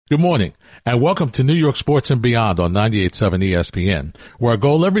Good morning, and welcome to New York Sports and Beyond on 98.7 ESPN, where our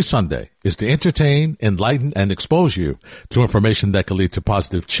goal every Sunday is to entertain, enlighten, and expose you to information that can lead to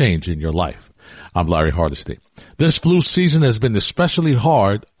positive change in your life. I'm Larry Hardesty. This flu season has been especially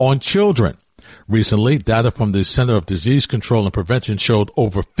hard on children. Recently, data from the Center of Disease Control and Prevention showed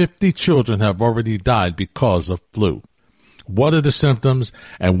over 50 children have already died because of flu. What are the symptoms,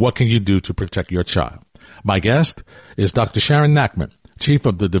 and what can you do to protect your child? My guest is Dr. Sharon Nachman, Chief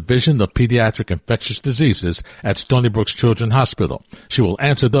of the Division of Pediatric Infectious Diseases at Stony Brook Children's Hospital. She will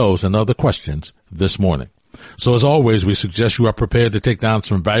answer those and other questions this morning. So as always, we suggest you are prepared to take down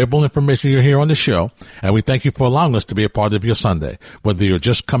some valuable information you hear on the show, and we thank you for allowing us to be a part of your Sunday, whether you're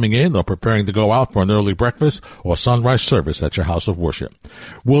just coming in or preparing to go out for an early breakfast or sunrise service at your house of worship.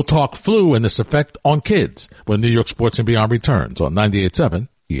 We'll talk flu and its effect on kids when New York Sports and Beyond returns on 98.7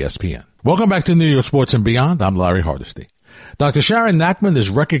 ESPN. Welcome back to New York Sports and Beyond. I'm Larry Hardesty. Dr. Sharon Nachman is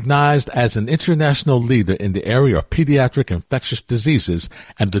recognized as an international leader in the area of pediatric infectious diseases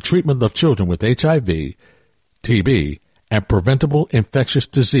and the treatment of children with HIV, TB, and preventable infectious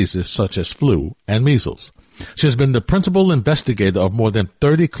diseases such as flu and measles. She has been the principal investigator of more than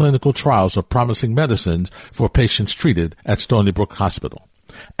 30 clinical trials of promising medicines for patients treated at Stony Brook Hospital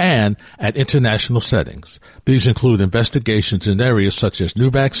and at international settings. These include investigations in areas such as new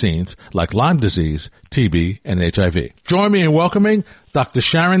vaccines like Lyme disease, TB, and HIV. Join me in welcoming Dr.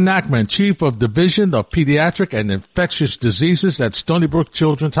 Sharon Nachman, Chief of Division of Pediatric and Infectious Diseases at Stony Brook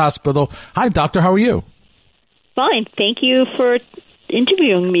Children's Hospital. Hi, Doctor. How are you? Fine. Thank you for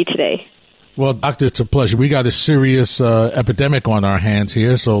interviewing me today. Well, Doctor, it's a pleasure. We got a serious epidemic on our hands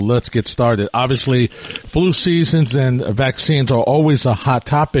here, so let's get started. Obviously, flu seasons and vaccines are always a hot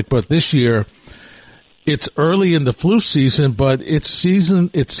topic, but this year it's early in the flu season, but it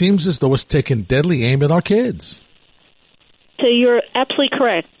seems as though it's taking deadly aim at our kids. So you're absolutely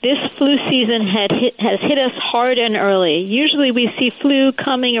correct. This flu season has hit us hard and early. Usually we see flu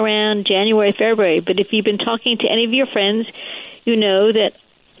coming around January, February, but if you've been talking to any of your friends, you know that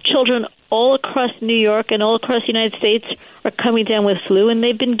children all across New York and all across the United States are coming down with flu, and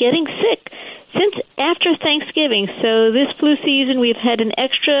they've been getting sick since after Thanksgiving. So this flu season, we've had an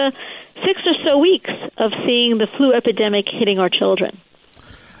extra 6 or so weeks of seeing the flu epidemic hitting our children.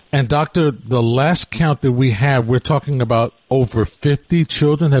 And Doctor, the last count that we have, we're talking about over 50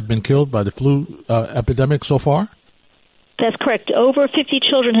 children have been killed by the flu epidemic so far? That's correct. Over 50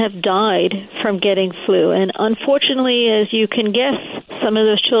 children have died from getting flu. And unfortunately, as you can guess, some of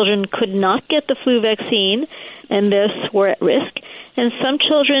those children could not get the flu vaccine and thus were at risk. And some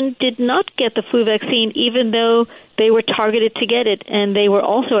children did not get the flu vaccine even though they were targeted to get it, and they were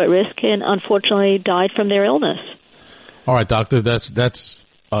also at risk and unfortunately died from their illness. All right, Doctor, that's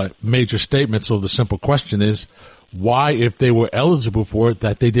a major statement. So the simple question is, why, if they were eligible for it,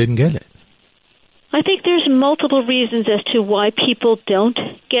 that they didn't get it? I think there's multiple reasons as to why people don't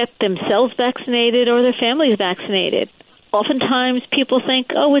get themselves vaccinated or their families vaccinated. Oftentimes people think,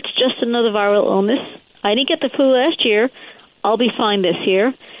 oh, it's just another viral illness. I didn't get the flu last year. I'll be fine this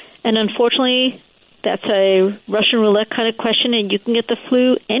year. And unfortunately, that's a Russian roulette kind of question, and you can get the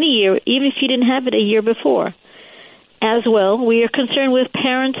flu any year, even if you didn't have it a year before. As well, we are concerned with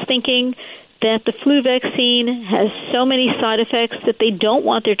parents thinking that the flu vaccine has so many side effects that they don't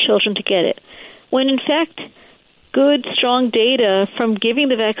want their children to get it, when in fact, good, strong data from giving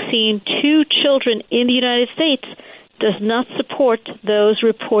the vaccine to children in the United States does not support those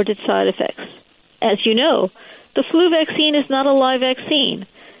reported side effects. As you know, the flu vaccine is not a live vaccine,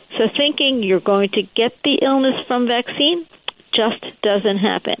 so thinking you're going to get the illness from vaccine just doesn't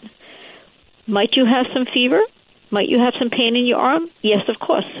happen. Might you have some fever? Might you have some pain in your arm? Yes, of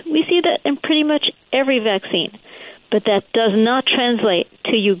course. We see that in pretty much every vaccine. But that does not translate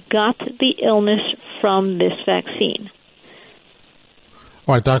to you got the illness from this vaccine.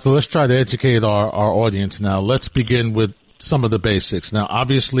 All right, Doctor, let's try to educate our audience now. Let's begin with some of the basics. Now,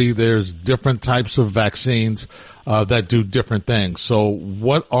 obviously, there's different types of vaccines that do different things. So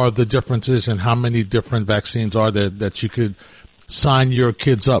what are the differences, and how many different vaccines are there that you could sign your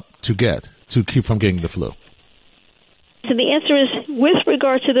kids up to get to keep from getting the flu? So the answer is, with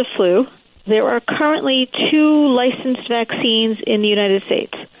regard to the flu, there are currently 2 licensed vaccines in the United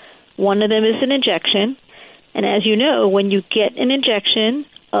States. One of them is an injection, and as you know, when you get an injection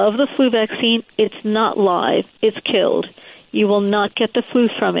of the flu vaccine, it's not live, it's killed. You will not get the flu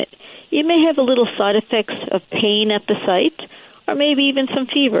from it. You may have a little side effects of pain at the site, or maybe even some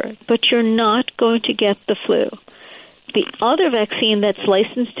fever, but you're not going to get the flu. The other vaccine that's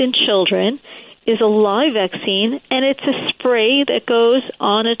licensed in children is a live vaccine, and it's a spray that goes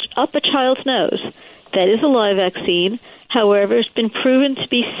on up a child's nose. That is a live vaccine. However, it's been proven to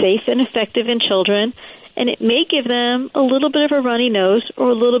be safe and effective in children, and it may give them a little bit of a runny nose or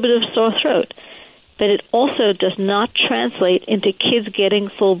a little bit of sore throat. But it also does not translate into kids getting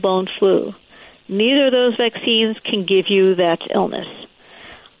full-blown flu. Neither of those vaccines can give you that illness.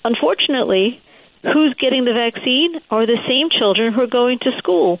 Unfortunately, who's getting the vaccine are the same children who are going to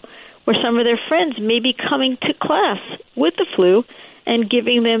school, where some of their friends may be coming to class with the flu and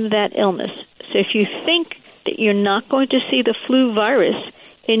giving them that illness. So if you think that you're not going to see the flu virus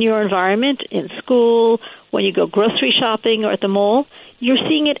in your environment, in school, when you go grocery shopping or at the mall, you're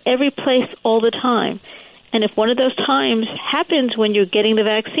seeing it every place all the time. And if one of those times happens when you're getting the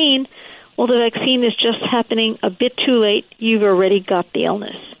vaccine, well, the vaccine is just happening a bit too late. You've already got the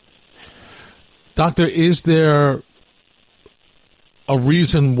illness. Doctor, is there a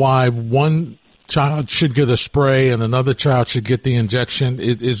reason why one child should get a spray and another child should get the injection?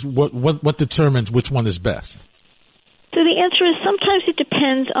 What determines which one is best? So the answer is sometimes it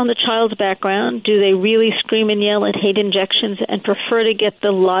depends on the child's background. Do they really scream and yell and hate injections and prefer to get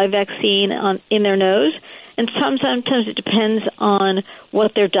the live vaccine in their nose? And sometimes it depends on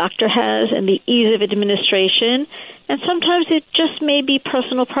what their doctor has and the ease of administration. And sometimes it just may be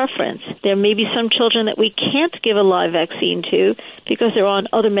personal preference. There may be some children that we can't give a live vaccine to because they're on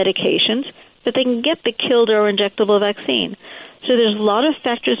other medications, but they can get the killed or injectable vaccine. So there's a lot of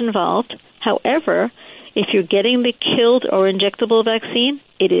factors involved. However, if you're getting the killed or injectable vaccine,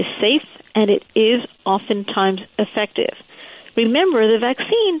 it is safe and it is oftentimes effective. Remember, the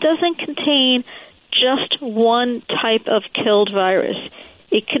vaccine doesn't contain just one type of killed virus.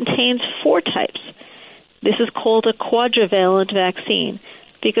 It contains 4 types. This is called a quadrivalent vaccine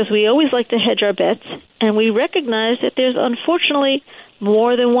because we always like to hedge our bets, and we recognize that there's unfortunately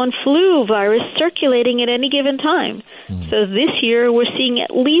more than one flu virus circulating at any given time. So this year we're seeing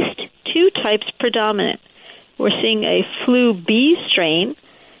at least 2 types predominant. We're seeing a flu B strain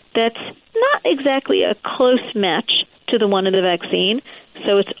that's not exactly a close match to the one in the vaccine,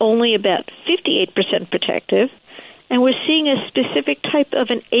 so it's only about 58% protective. And we're seeing a specific type of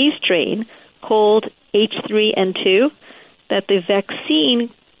an A strain called H3N2 that the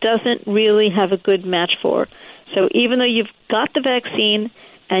vaccine doesn't really have a good match for. So even though you've got the vaccine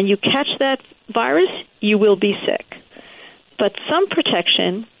and you catch that virus, you will be sick. But some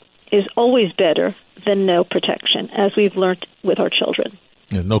protection is always better than no protection, as we've learned with our children.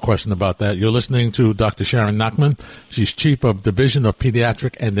 Yeah, no question about that. You're listening to Dr. Sharon Nachman. She's Chief of Division of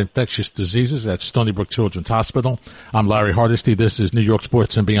Pediatric and Infectious Diseases at Stony Brook Children's Hospital. I'm Larry Hardesty. This is New York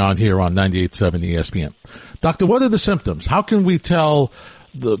Sports and Beyond here on 98.7 ESPN. Doctor, what are the symptoms? How can we tell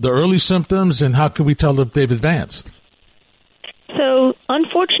the early symptoms, and how can we tell if they've advanced? So,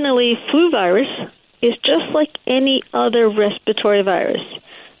 unfortunately, flu virus is just like any other respiratory virus.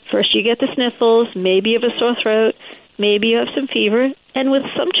 First, you get the sniffles, maybe you have a sore throat, maybe you have some fever, and with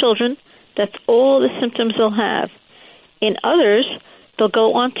some children, that's all the symptoms they'll have. In others, they'll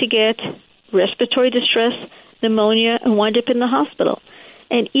go on to get respiratory distress, pneumonia, and wind up in the hospital.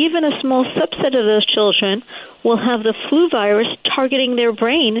 And even a small subset of those children will have the flu virus targeting their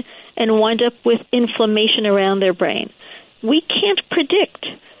brain and wind up with inflammation around their brain. We can't predict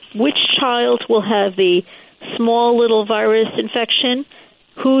which child will have the small little virus infection,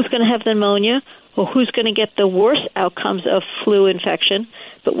 who's going to have pneumonia, or who's going to get the worst outcomes of flu infection,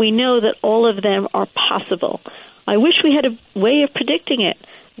 but we know that all of them are possible. I wish we had a way of predicting it.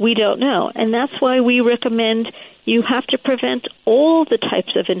 We don't know, and that's why we recommend you have to prevent all the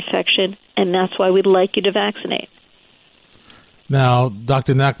types of infection, and that's why we'd like you to vaccinate. Now,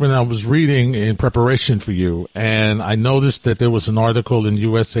 Dr. Nachman, I was reading in preparation for you, and I noticed that there was an article in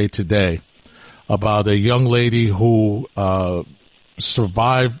USA Today about a young lady who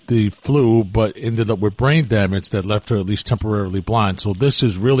survived the flu but ended up with brain damage that left her at least temporarily blind. So this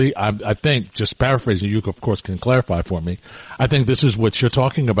is really, I think, just paraphrasing, you of course can clarify for me, I think this is what you're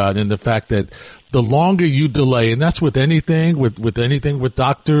talking about in the fact that the longer you delay, and that's with anything, with anything with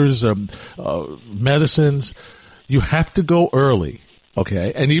doctors, medicines, you have to go early.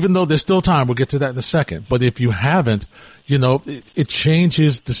 Okay. And even though there's still time, we'll get to that in a second. But if you haven't, it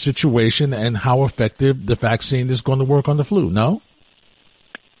changes the situation and how effective the vaccine is going to work on the flu. No?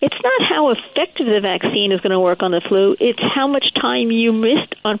 It's not how effective the vaccine is going to work on the flu. It's how much time you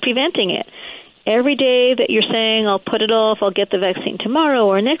missed on preventing it. Every day that you're saying, I'll put it off, I'll get the vaccine tomorrow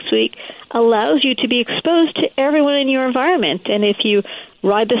or next week, allows you to be exposed to everyone in your environment. And if you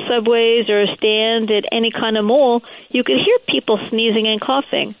ride the subways or stand at any kind of mall, you could hear people sneezing and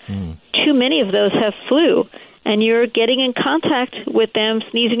coughing. Too many of those have flu. And you're getting in contact with them,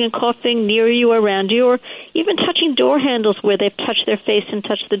 sneezing and coughing near you, around you, or even touching door handles where they've touched their face and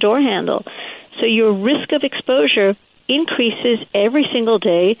touched the door handle. So your risk of exposure increases every single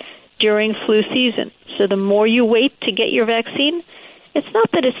day during flu season. So the more you wait to get your vaccine, it's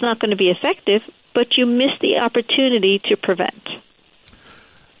not that it's not going to be effective, but you miss the opportunity to prevent.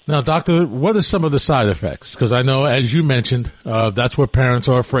 Now, doctor, what are some of the side effects? Because I know, as you mentioned, that's what parents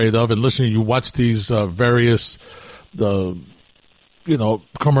are afraid of. And listening, you watch these various,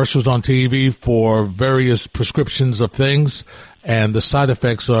 commercials on TV for various prescriptions of things, and the side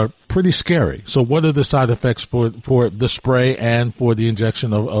effects are pretty scary. So what are the side effects for the spray and for the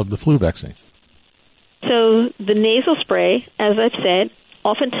injection of the flu vaccine? So the nasal spray, as I've said,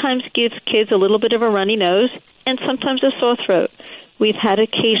 oftentimes gives kids a little bit of a runny nose and sometimes a sore throat. We've had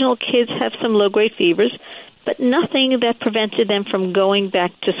occasional kids have some low-grade fevers, but nothing that prevented them from going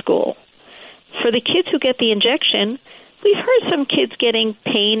back to school. For the kids who get the injection, we've heard some kids getting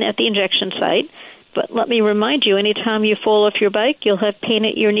pain at the injection site, but let me remind you, anytime you fall off your bike, you'll have pain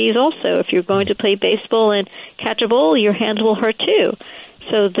at your knees also. If you're going to play baseball and catch a ball, your hands will hurt too.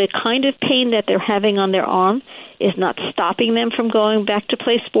 So the kind of pain that they're having on their arm is not stopping them from going back to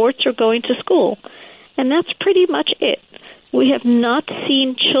play sports or going to school. And that's pretty much it. We have not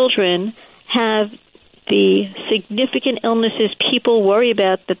seen children have the significant illnesses people worry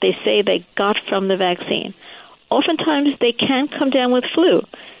about that they say they got from the vaccine. Oftentimes they can come down with flu,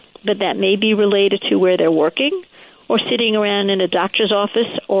 but that may be related to where they're working or sitting around in a doctor's office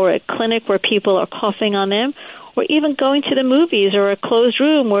or a clinic where people are coughing on them, or even going to the movies or a closed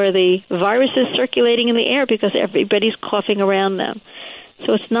room where the virus is circulating in the air because everybody's coughing around them.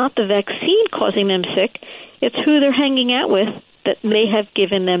 So it's not the vaccine causing them sick, it's who they're hanging out with that may have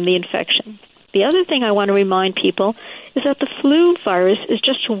given them the infection. The other thing I want to remind people is that the flu virus is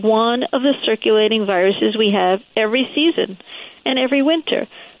just one of the circulating viruses we have every season and every winter.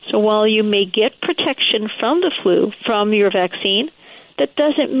 So while you may get protection from the flu from your vaccine, that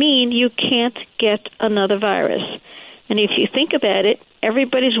doesn't mean you can't get another virus. And if you think about it,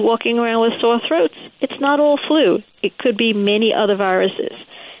 everybody's walking around with sore throats. It's not all flu. It could be many other viruses.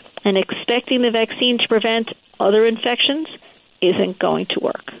 And expecting the vaccine to prevent other infections isn't going to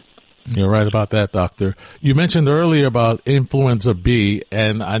work. You're right about that, doctor. You mentioned earlier about influenza B,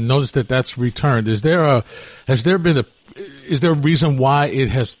 and I noticed that that's returned. Is there a reason why it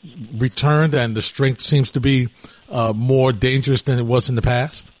has returned and the strength seems to be more dangerous than it was in the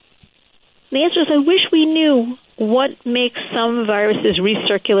past? The answer is I wish we knew what makes some viruses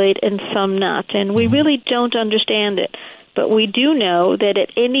recirculate and some not, and we really don't understand it. But we do know that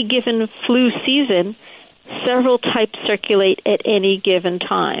at any given flu season, several types circulate at any given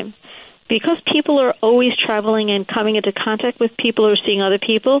time. Because people are always traveling and coming into contact with people or seeing other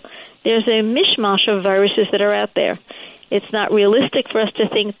people, there's a mishmash of viruses that are out there. It's not realistic for us to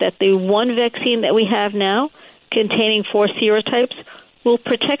think that the one vaccine that we have now, containing 4 serotypes, will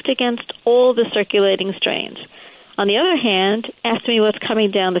protect against all the circulating strains. On the other hand, ask me what's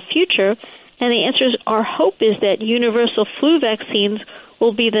coming down the future, and the answer is our hope is that universal flu vaccines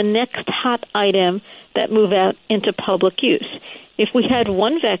will be the next hot item that move out into public use. If we had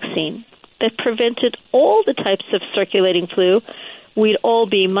one vaccine that prevented all the types of circulating flu, we'd all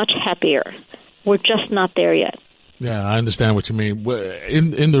be much happier. We're just not there yet. Yeah, I understand what you mean.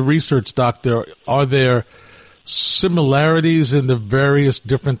 In the research, doctor, are there similarities in the various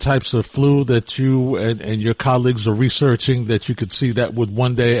different types of flu that you and your colleagues are researching that you could see that would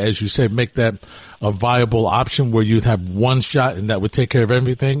one day, as you say, make that a viable option where you'd have one shot and that would take care of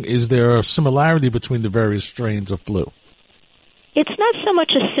everything? Is there a similarity between the various strains of flu? It's not so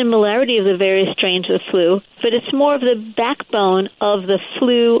much a similarity of the various strains of flu, but it's more of the backbone of the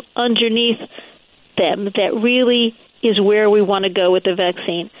flu underneath them that really is where we want to go with the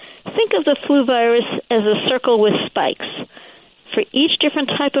vaccine. Think of the flu virus as a circle with spikes. For each different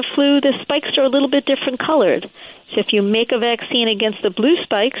type of flu, the spikes are a little bit different colored. So if you make a vaccine against the blue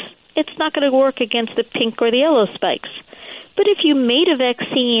spikes, it's not going to work against the pink or the yellow spikes. But if you made a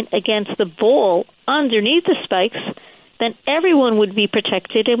vaccine against the ball underneath the spikes, then everyone would be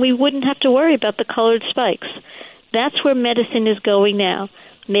protected and we wouldn't have to worry about the colored spikes. That's where medicine is going now,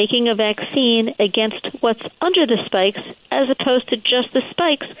 making a vaccine against what's under the spikes as opposed to just the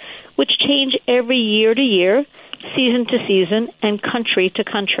spikes, which change every year to year, season to season, and country to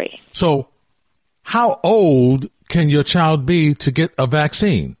country. So how old can your child be to get a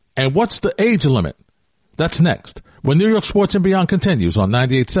vaccine? And what's the age limit? That's next, when New York Sports and Beyond continues on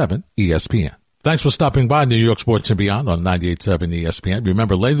 98.7 ESPN. Thanks for stopping by New York Sports and Beyond on 98.7 ESPN.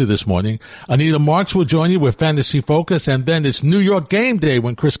 Remember, later this morning, Anita Marks will join you with Fantasy Focus, and then it's New York Game Day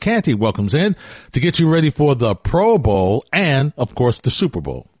when Chris Canty welcomes in to get you ready for the Pro Bowl and, of course, the Super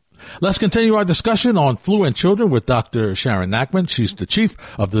Bowl. Let's continue our discussion on flu in children with Dr. Sharon Nachman. She's the chief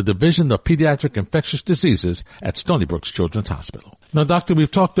of the Division of Pediatric Infectious Diseases at Stony Brook Children's Hospital. Now, doctor,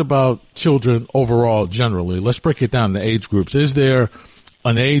 we've talked about children overall generally. Let's break it down to age groups. Is there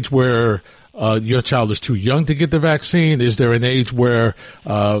an age where your child is too young to get the vaccine? Is there an age where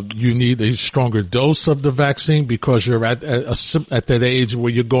you need a stronger dose of the vaccine because you're at that age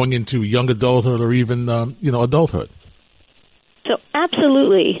where you're going into young adulthood or even adulthood? So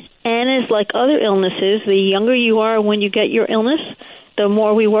absolutely. And as like other illnesses, the younger you are when you get your illness, the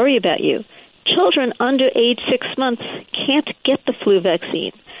more we worry about you. Children under age 6 months can't get the flu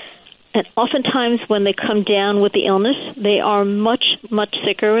vaccine. And oftentimes when they come down with the illness, they are much, much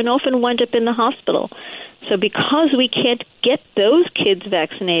sicker and often wind up in the hospital. So because we can't get those kids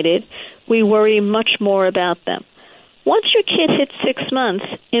vaccinated, we worry much more about them. Once your kid hits 6 months,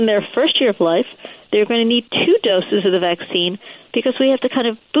 in their first year of life, they're going to need 2 doses of the vaccine because we have to kind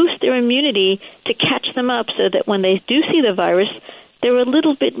of boost their immunity to catch them up so that when they do see the virus, they're a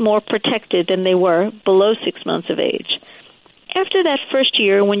little bit more protected than they were below 6 months of age. After that first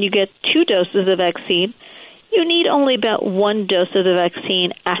year, when you get 2 doses of the vaccine, you need only about 1 dose of the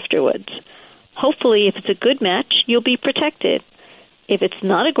vaccine afterwards. Hopefully, if it's a good match, you'll be protected. If it's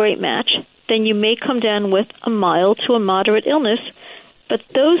not a great match, then you may come down with a mild to a moderate illness. But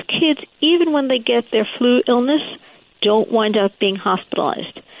those kids, even when they get their flu illness, don't wind up being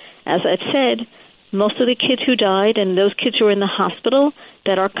hospitalized. As I've said, most of the kids who died and those kids who are in the hospital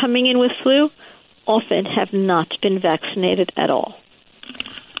that are coming in with flu often have not been vaccinated at all.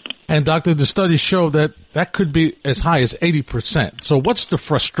 And, doctor, the studies show that could be as high as 80%. So what's the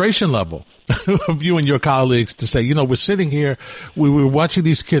frustration level of you and your colleagues to say, we're sitting here, we were watching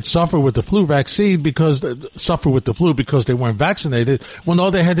these kids suffer with the flu vaccine because they weren't vaccinated, when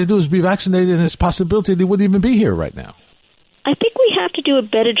all they had to do is be vaccinated, and there's a possibility they wouldn't even be here right now? I think we have to do a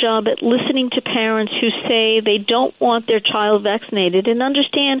better job at listening to parents who say they don't want their child vaccinated and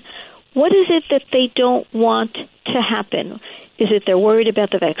understand what is it that they don't want to happen. Is it they're worried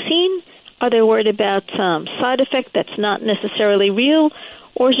about the vaccine? Are they worried about some side effect that's not necessarily real?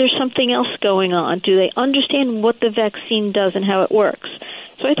 Or is there something else going on? Do they understand what the vaccine does and how it works?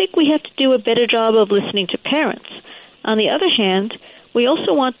 So I think we have to do a better job of listening to parents. On the other hand, we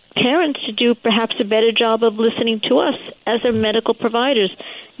also want parents to do perhaps a better job of listening to us as their medical providers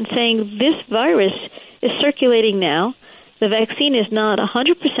and saying this virus is circulating now. The vaccine is not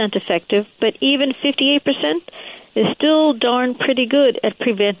 100% effective, but even 58% is still darn pretty good at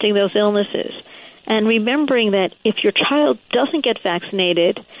preventing those illnesses. And remembering that if your child doesn't get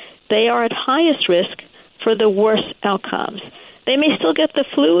vaccinated, they are at highest risk for the worst outcomes. They may still get the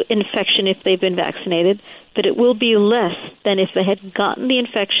flu infection if they've been vaccinated, but it will be less than if they had gotten the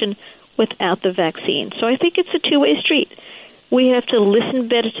infection without the vaccine. So I think it's a two-way street. We have to listen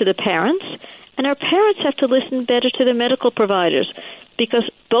better to the parents, and our parents have to listen better to the medical providers, because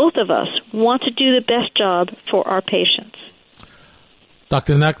both of us want to do the best job for our patients.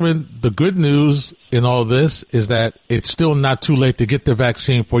 Dr. Nachman, the good news in all this is that it's still not too late to get the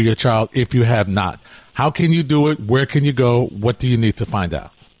vaccine for your child if you have not. How can you do it? Where can you go? What do you need to find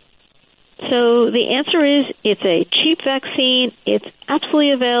out? So the answer is it's a cheap vaccine. It's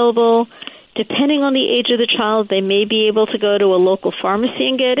absolutely available. Depending on the age of the child, they may be able to go to a local pharmacy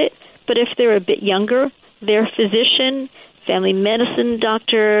and get it. But if they're a bit younger, their physician, family medicine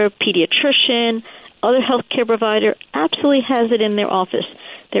doctor, pediatrician, other healthcare provider absolutely has it in their office.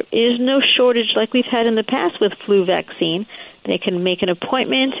 There is no shortage like we've had in the past with flu vaccine. They can make an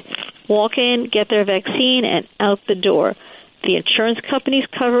appointment, walk in, get their vaccine, and out the door. The insurance companies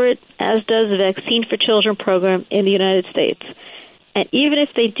cover it, as does the Vaccine for Children program in the United States. And even if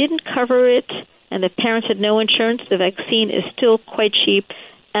they didn't cover it and the parents had no insurance, the vaccine is still quite cheap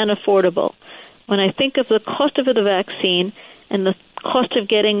and affordable. When I think of the cost of the vaccine and the cost of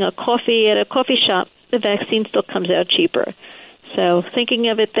getting a coffee at a coffee shop, the vaccine still comes out cheaper. So thinking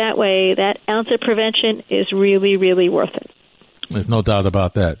of it that way, that ounce of prevention is really, really worth it. There's no doubt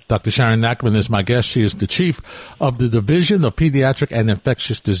about that. Dr. Sharon Nachman is my guest. She is the chief of the Division of Pediatric and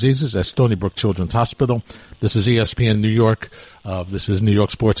Infectious Diseases at Stony Brook Children's Hospital. This is ESPN New York. This is New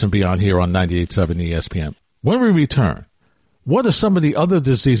York Sports and Beyond here on 98.7 ESPN. When we return, what are some of the other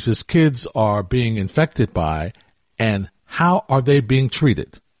diseases kids are being infected by, and how are they being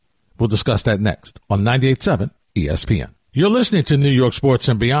treated? We'll discuss that next on 98.7 ESPN. You're listening to New York Sports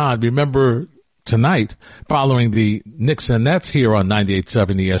and Beyond. Remember, tonight, following the Knicks and Nets here on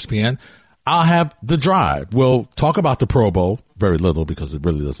 98.7 ESPN, I'll have the drive. We'll talk about the Pro Bowl, very little because it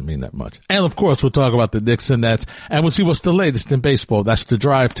really doesn't mean that much. And of course, we'll talk about the Knicks and Nets, and we'll see what's the latest in baseball. That's the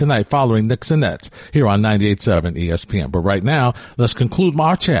drive tonight following Knicks and Nets here on 98.7 ESPN. But right now, let's conclude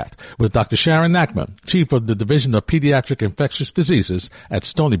our chat with Dr. Sharon Nachman, Chief of the Division of Pediatric Infectious Diseases at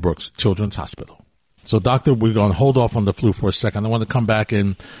Stony Brook Children's Hospital. So, Doctor, we're going to hold off on the flu for a second. I want to come back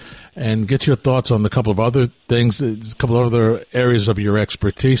and get your thoughts on a couple of other things, a couple of other areas of your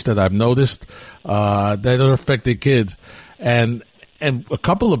expertise that I've noticed that are affecting kids. And a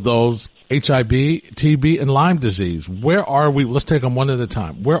couple of those, HIV, TB, and Lyme disease. Where are we? Let's take them one at a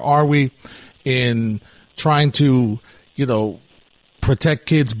time. Where are we in trying to, protect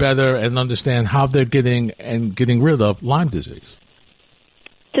kids better and understand how they're getting rid of Lyme disease?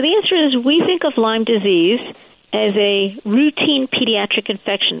 So the answer is we think of Lyme disease as a routine pediatric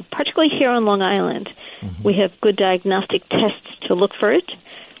infection, particularly here on Long Island. Mm-hmm. We have good diagnostic tests to look for it.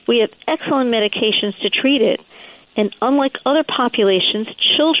 We have excellent medications to treat it. And unlike other populations,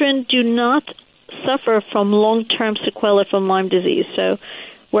 children do not suffer from long-term sequelae from Lyme disease. So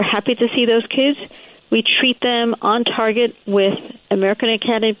we're happy to see those kids. We treat them on target with American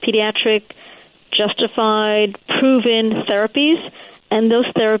Academy of Pediatric, justified, proven therapies, and those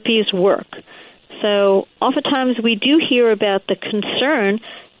therapies work. So oftentimes we do hear about the concern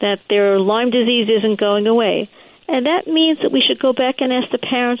that their Lyme disease isn't going away. And that means that we should go back and ask the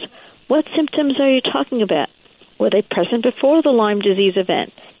parents, what symptoms are you talking about? Were they present before the Lyme disease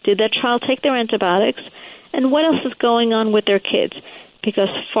event? Did that child take their antibiotics? And what else is going on with their kids? Because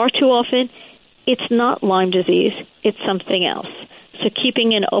far too often, it's not Lyme disease, it's something else. So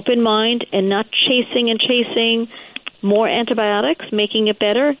keeping an open mind and not chasing more antibiotics, making it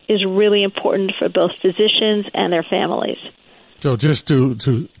better, is really important for both physicians and their families. So just to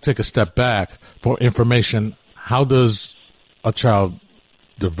take a step back for information, how does a child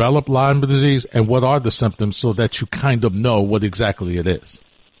develop Lyme disease, and what are the symptoms so that you kind of know what exactly it is?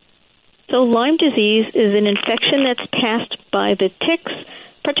 So Lyme disease is an infection that's passed by the ticks,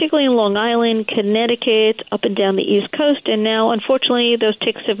 particularly in Long Island, Connecticut, up and down the East Coast, and now, unfortunately, those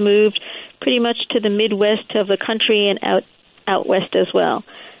ticks have moved pretty much to the Midwest of the country and out west as well.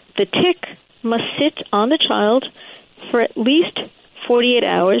 The tick must sit on the child for at least 48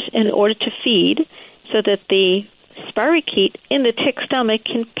 hours in order to feed so that the spirochete in the tick stomach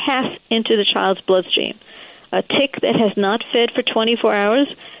can pass into the child's bloodstream. A tick that has not fed for 24 hours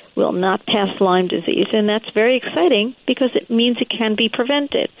will not pass Lyme disease, and that's very exciting because it means it can be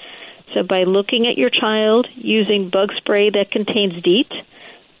prevented. So by looking at your child, using bug spray that contains DEET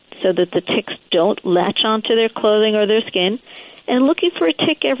so that the ticks don't latch onto their clothing or their skin, and looking for a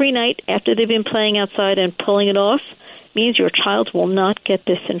tick every night after they've been playing outside and pulling it off means your child will not get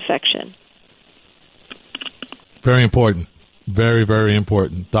this infection. Very important. Very, very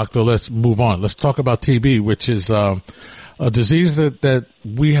important. Doctor, let's move on. Let's talk about TB, which is a disease that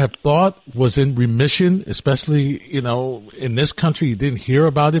we have thought was in remission, especially, in this country. You didn't hear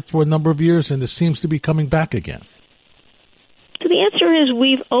about it for a number of years, and it seems to be coming back again. So the answer is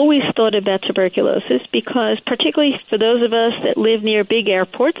we've always thought about tuberculosis because, particularly for those of us that live near big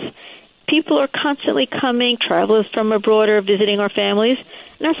airports, people are constantly coming, travelers from abroad are visiting our families,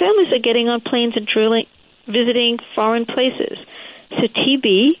 and our families are getting on planes and visiting foreign places. So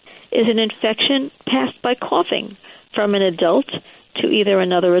TB is an infection passed by coughing from an adult to either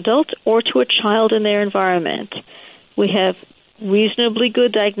another adult or to a child in their environment. We have reasonably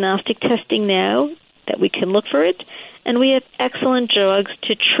good diagnostic testing now that we can look for it, and we have excellent drugs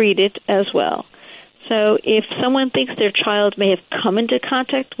to treat it as well. So if someone thinks their child may have come into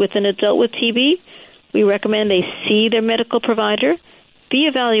contact with an adult with TB, we recommend they see their medical provider, be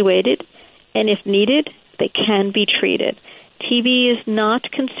evaluated, and if needed, they can be treated. TB is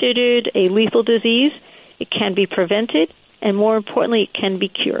not considered a lethal disease. It can be prevented, and more importantly, it can be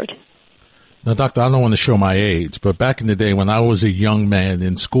cured. Now, Doctor, I don't want to show my age, but back in the day when I was a young man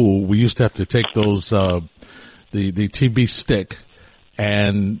in school, we used to have to take those, the TB stick,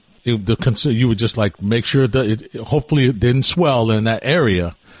 and you would just make sure that hopefully it didn't swell in that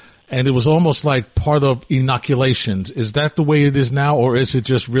area. And it was almost like part of inoculations. Is that the way it is now, or is it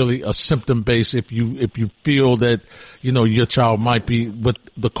just really a symptom base? If you feel that, your child might be with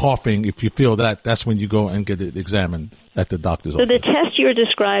the coughing, if you feel that, that's when you go and get it examined at the doctor's office. So the test you're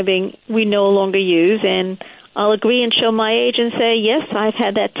describing, we no longer use, and I'll agree and show my age and say, yes, I've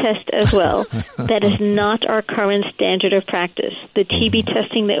had that test as well. That is not our current standard of practice. The TB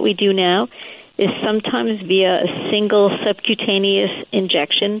testing that we do now is sometimes via a single subcutaneous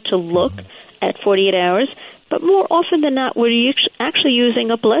injection to look at 48 hours. But more often than not, we're actually using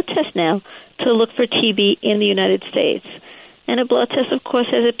a blood test now to look for TB in the United States. And a blood test, of course,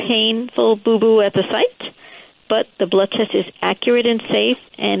 has a painful boo-boo at the site, but the blood test is accurate and safe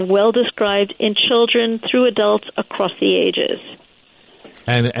and well described in children through adults across the ages.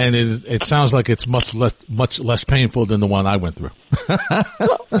 And it sounds like it's much less painful than the one I went through.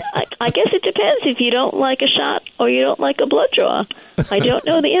 Well, I guess it depends if you don't like a shot or you don't like a blood draw. I don't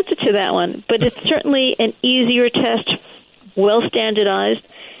know the answer to that one, but it's certainly an easier test, well standardized,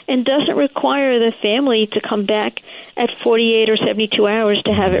 and doesn't require the family to come back at 48 or 72 hours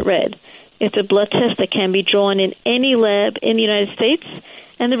to have it read. It's a blood test that can be drawn in any lab in the United States,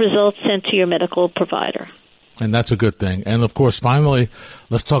 and the results sent to your medical provider. And that's a good thing. And, of course, finally,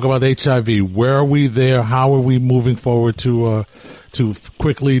 let's talk about HIV. Where are we there? How are we moving forward to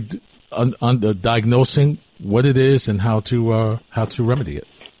quickly diagnosing what it is and how to remedy it?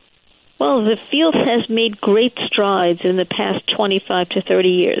 Well, the field has made great strides in the past 25 to 30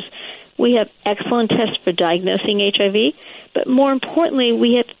 years. We have excellent tests for diagnosing HIV, but more importantly,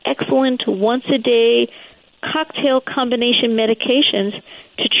 we have excellent once-a-day cocktail combination medications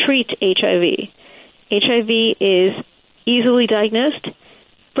to treat HIV. HIV is easily diagnosed,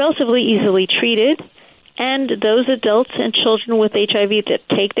 relatively easily treated, and those adults and children with HIV that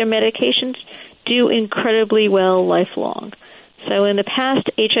take their medications do incredibly well lifelong. So in the past,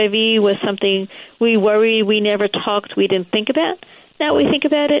 HIV was something we worried, we never talked, we didn't think about. Now we think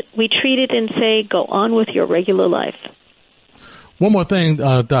about it, we treat it and say, go on with your regular life. One more thing,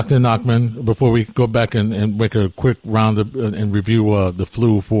 Dr. Nachman, before we go back and make a quick round and review the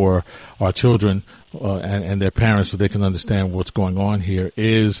flu for our children and their parents so they can understand what's going on here,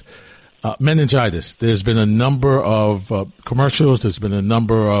 is meningitis. There's been a number of commercials. There's been a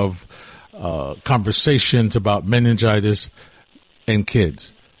number of conversations about meningitis in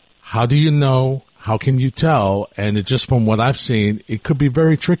kids. How do you know? How can you tell? And it, just from what I've seen, it could be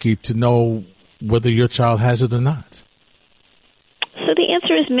very tricky to know whether your child has it or not. So the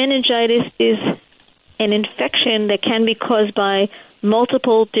answer is meningitis is an infection that can be caused by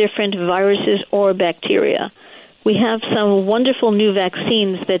multiple different viruses or bacteria. We have some wonderful new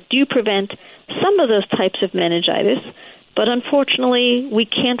vaccines that do prevent some of those types of meningitis, but unfortunately we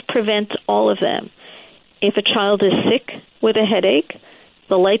can't prevent all of them. If a child is sick with a headache,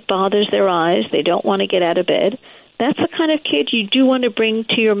 the light bothers their eyes, they don't want to get out of bed, that's the kind of kid you do want to bring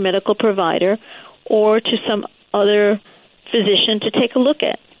to your medical provider or to some other physician to take a look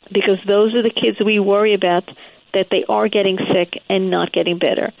at, because those are the kids we worry about, that they are getting sick and not getting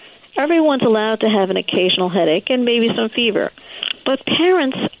better. Everyone's allowed to have an occasional headache and maybe some fever, but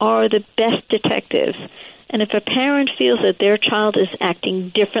parents are the best detectives. And if a parent feels that their child is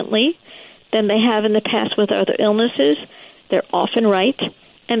acting differently than they have in the past with other illnesses, they're often right,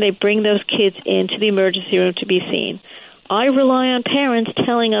 and they bring those kids into the emergency room to be seen. I rely on parents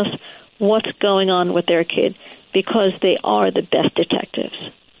telling us what's going on with their kid, because they are the best detectives.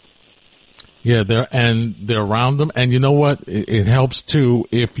 Yeah, they're around them. And you know what? It helps too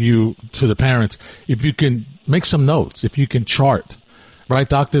to the parents, if you can make some notes, if you can chart, right,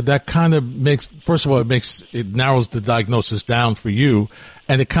 doctor? That kind of makes, first of all, it narrows the diagnosis down for you,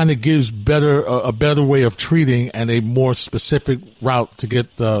 and it kind of gives a better way of treating and a more specific route to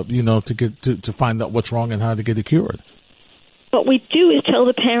get, to find out what's wrong and how to get it cured. What we do is tell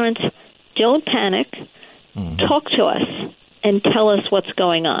the parents, don't panic. Mm-hmm. Talk to us and tell us what's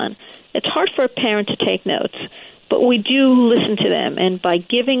going on. It's hard for a parent to take notes, but we do listen to them. And by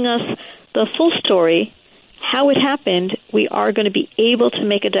giving us the full story, how it happened, we are going to be able to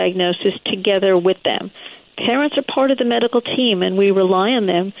make a diagnosis together with them. Parents are part of the medical team, and we rely on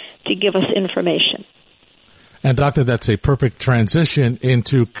them to give us information. And doctor, that's a perfect transition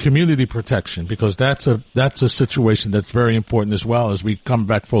into community protection, because that's a situation that's very important as well, as we come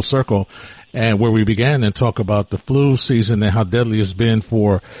back full circle and where we began and talk about the flu season and how deadly it's been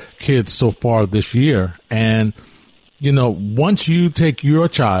for kids so far this year. And, once you take your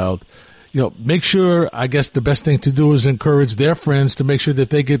child, make sure, I guess the best thing to do is encourage their friends to make sure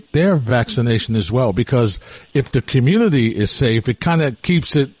that they get their vaccination as well, because if the community is safe, it kind of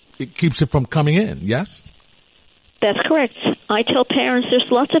keeps it from coming in. Yes? That's correct. I tell parents there's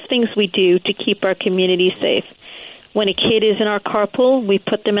lots of things we do to keep our community safe. When a kid is in our carpool, we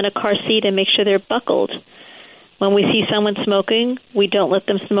put them in a car seat and make sure they're buckled. When we see someone smoking, we don't let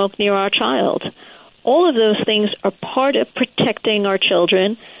them smoke near our child. All of those things are part of protecting our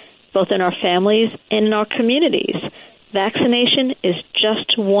children, both in our families and in our communities. Vaccination is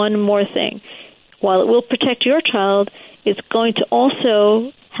just one more thing. While it will protect your child, it's going to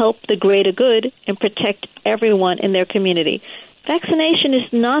also help the greater good and protect everyone in their community. Vaccination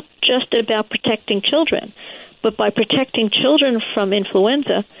is not just about protecting children, but by protecting children from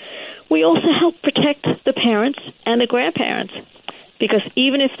influenza, we also help protect the parents and the grandparents. Because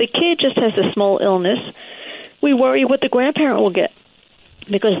even if the kid just has a small illness, we worry what the grandparent will get,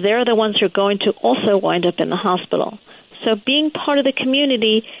 because they're the ones who are going to also wind up in the hospital. So being part of the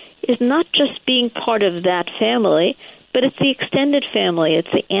community is not just being part of that family, but it's the extended family.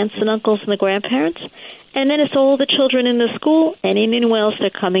 It's the aunts and uncles and the grandparents, and then it's all the children in the school and anyone else they're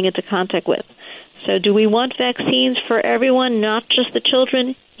coming into contact with. So do we want vaccines for everyone, not just the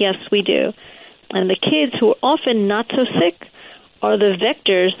children? Yes, we do. And the kids who are often not so sick are the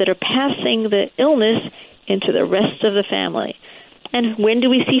vectors that are passing the illness into the rest of the family. And when do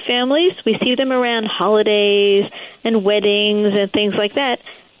we see families? We see them around holidays and weddings and things like that.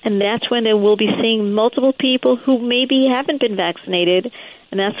 And that's when they will be seeing multiple people who maybe haven't been vaccinated.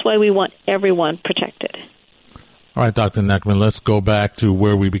 And that's why we want everyone protected. All right, Dr. Nachman, let's go back to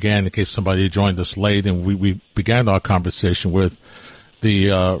where we began in case somebody joined us late. And we began our conversation with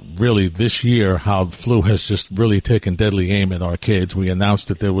the really this year how flu has just really taken deadly aim at our kids. We announced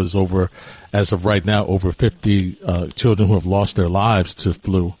that there was as of right now, over 50 children who have lost their lives to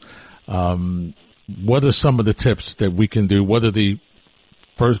flu. What are some of the tips that we can do? What are the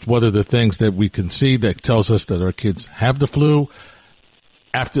things that we can see that tells us that our kids have the flu?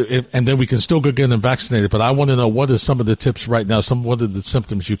 And then we can still go get them vaccinated. But I want to know, what are some of the tips right now? What are the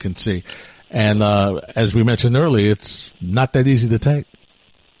symptoms you can see? And as we mentioned earlier, it's not that easy to take.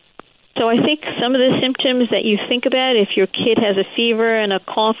 So I think some of the symptoms that you think about, if your kid has a fever and a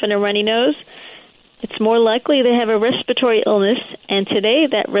cough and a runny nose, it's more likely they have a respiratory illness. And today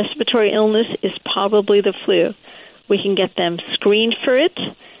that respiratory illness is probably the flu. We can get them screened for it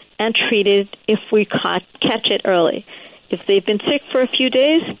and treated if we catch it early. If they've been sick for a few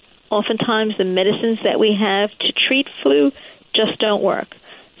days, oftentimes the medicines that we have to treat flu just don't work.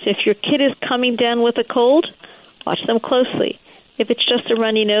 So if your kid is coming down with a cold, watch them closely. If it's just a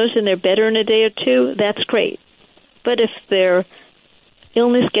runny nose and they're better in a day or two, that's great. But if their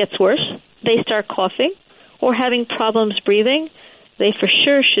illness gets worse, they start coughing or having problems breathing, they for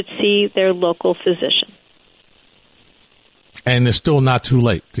sure should see their local physician. And it's still not too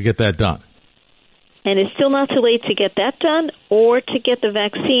late to get that done. And it's still not too late to get that done or to get the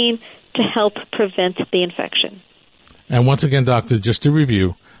vaccine to help prevent the infection. And once again, doctor, just to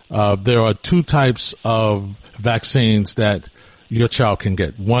review, there are two types of vaccines that your child can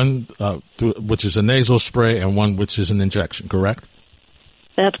get. One, which is a nasal spray, and one which is an injection, correct?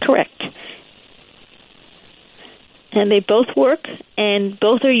 That's correct. And they both work, and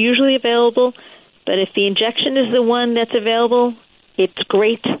both are usually available. But if the injection is the one that's available, it's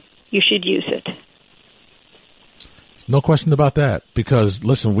great. You should use it. No question about that, because,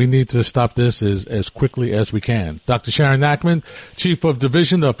 listen, we need to stop this as quickly as we can. Dr. Sharon Nachman, Chief of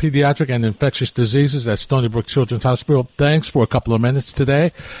Division of Pediatric and Infectious Diseases at Stony Brook Children's Hospital, thanks for a couple of minutes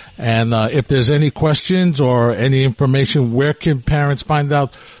today. And if there's any questions or any information, where can parents find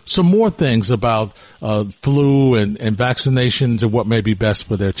out some more things about flu and vaccinations and what may be best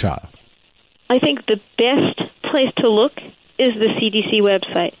for their child? I think the best place to look is the CDC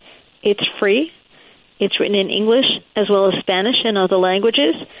website. It's free. It's written in English as well as Spanish and other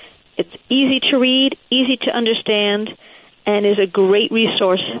languages. It's easy to read, easy to understand, and is a great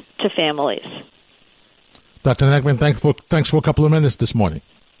resource to families. Dr. Nachman, thanks for a couple of minutes this morning.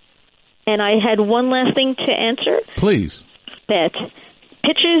 And I had one last thing to answer. Please. That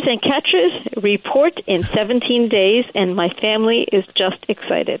pitchers and catchers report in 17 days, and my family is just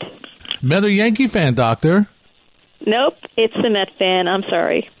excited. Met a Yankee fan, Doctor. Nope, it's the Met fan. I'm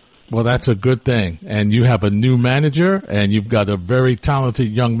sorry. Well, that's a good thing. And you have a new manager, and you've got a very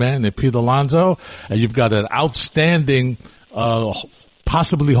talented young man in Pete Alonso, and you've got an outstanding,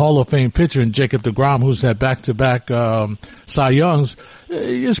 possibly Hall of Fame pitcher in Jacob deGrom, who's had back-to-back Cy Youngs.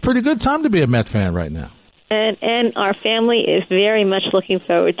 It's a pretty good time to be a Met fan right now. And our family is very much looking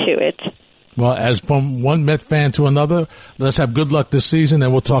forward to it. Well, as from one Met fan to another, let's have good luck this season,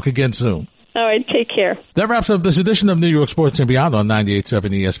 and we'll talk again soon. All right, take care. That wraps up this edition of New York Sports and Beyond on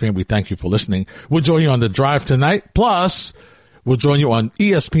 98.7 ESPN. We thank you for listening. We'll join you on the drive tonight. Plus, we'll join you on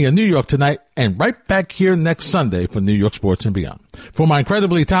ESPN New York tonight and right back here next Sunday for New York Sports and Beyond. For my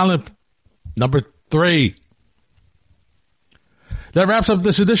incredibly talented number 3. That wraps up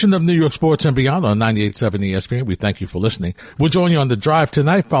this edition of New York Sports and Beyond on 98.7 ESPN. We thank you for listening. We'll join you on the drive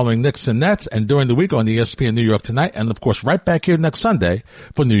tonight following Knicks and Nets, and during the week on ESPN New York tonight, and of course right back here next Sunday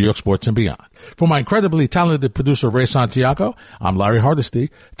for New York Sports and Beyond. For my incredibly talented producer Ray Santiago, I'm Larry Hardesty.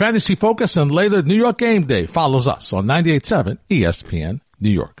 Fantasy Focus and later New York Game Day follows us on 98.7 ESPN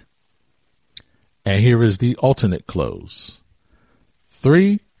New York. And here is the alternate close.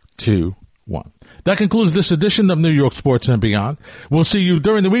 3, 2, 1. That concludes this edition of New York Sports and Beyond. We'll see you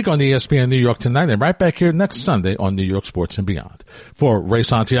during the week on ESPN New York Tonight and right back here next Sunday on New York Sports and Beyond. For Ray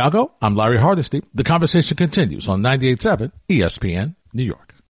Santiago, I'm Larry Hardesty. The conversation continues on 98.7 ESPN New York.